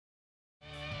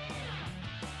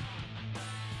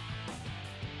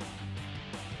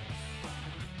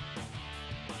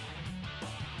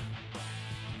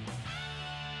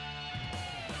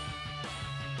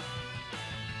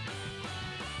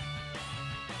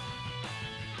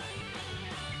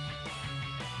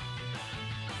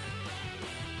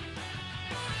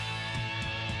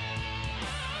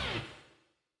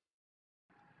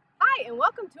and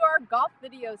welcome to our golf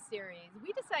video series.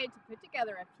 We decided to put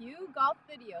together a few golf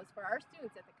videos for our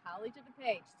students at the College of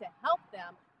DuPage to help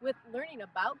them with learning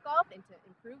about golf and to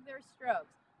improve their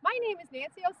strokes. My name is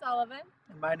Nancy O'Sullivan.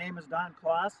 And my name is Don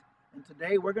Kloss, and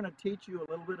today we're going to teach you a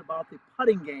little bit about the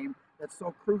putting game that's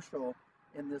so crucial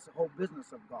in this whole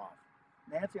business of golf.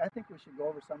 Nancy, I think we should go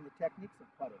over some of the techniques of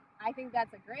putting. I think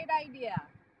that's a great idea.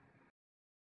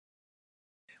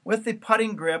 With the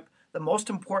putting grip, the most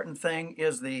important thing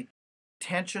is the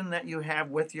tension that you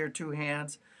have with your two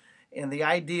hands, and the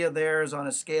idea there is on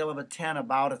a scale of a 10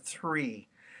 about a 3.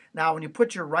 Now when you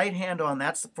put your right hand on,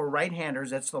 that's for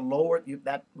right-handers, that's the lower,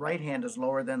 that right hand is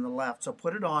lower than the left, so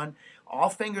put it on. All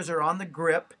fingers are on the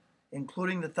grip,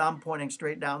 including the thumb pointing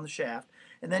straight down the shaft,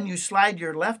 and then you slide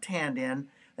your left hand in,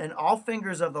 and all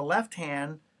fingers of the left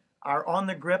hand are on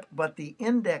the grip but the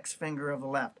index finger of the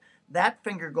left. That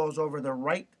finger goes over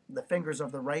the fingers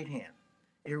of the right hand.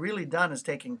 You're really done is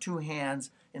taking two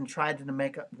hands and trying to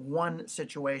make one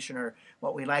situation, or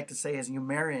what we like to say is you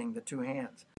marrying the two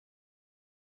hands.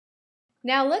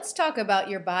 Now let's talk about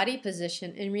your body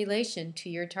position in relation to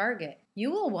your target. You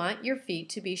will want your feet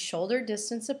to be shoulder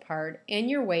distance apart and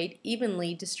your weight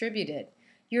evenly distributed.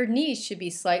 Your knees should be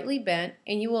slightly bent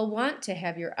and you will want to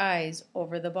have your eyes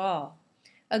over the ball.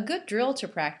 A good drill to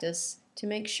practice to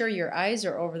make sure your eyes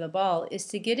are over the ball is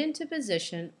to get into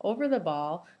position over the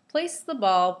ball, place the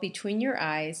ball between your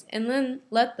eyes, and then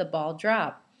let the ball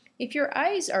drop. If your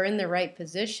eyes are in the right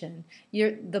position,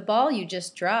 the ball you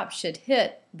just dropped should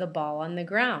hit the ball on the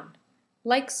ground,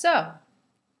 like so.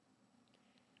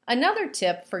 Another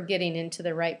tip for getting into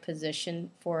the right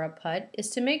position for a putt is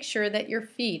to make sure that your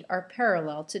feet are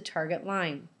parallel to target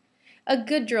line. A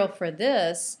good drill for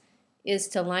this is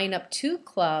to line up two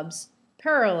clubs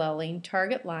paralleling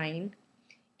target line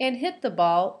and hit the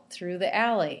ball through the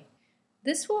alley.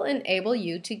 This will enable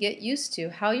you to get used to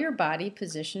how your body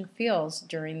position feels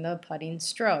during the putting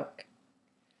stroke.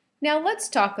 Now let's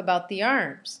talk about the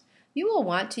arms. You will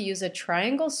want to use a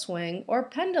triangle swing or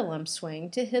pendulum swing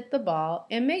to hit the ball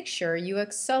and make sure you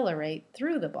accelerate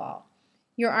through the ball.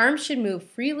 Your arms should move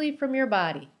freely from your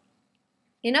body.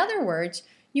 In other words,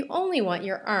 you only want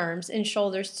your arms and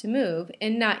shoulders to move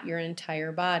and not your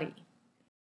entire body.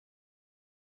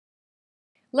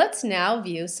 Let's now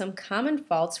view some common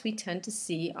faults we tend to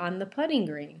see on the putting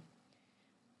green.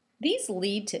 These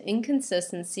lead to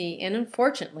inconsistency and,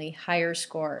 unfortunately, higher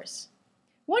scores.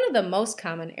 One of the most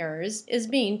common errors is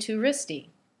being too wristy.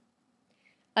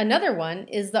 Another one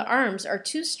is the arms are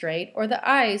too straight or the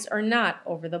eyes are not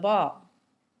over the ball.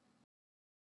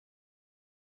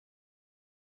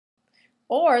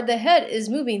 Or the head is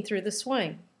moving through the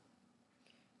swing.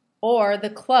 Or the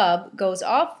club goes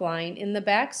offline in the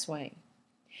backswing.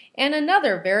 And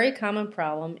another very common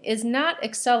problem is not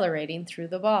accelerating through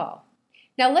the ball.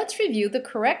 Now let's review the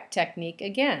correct technique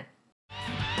again.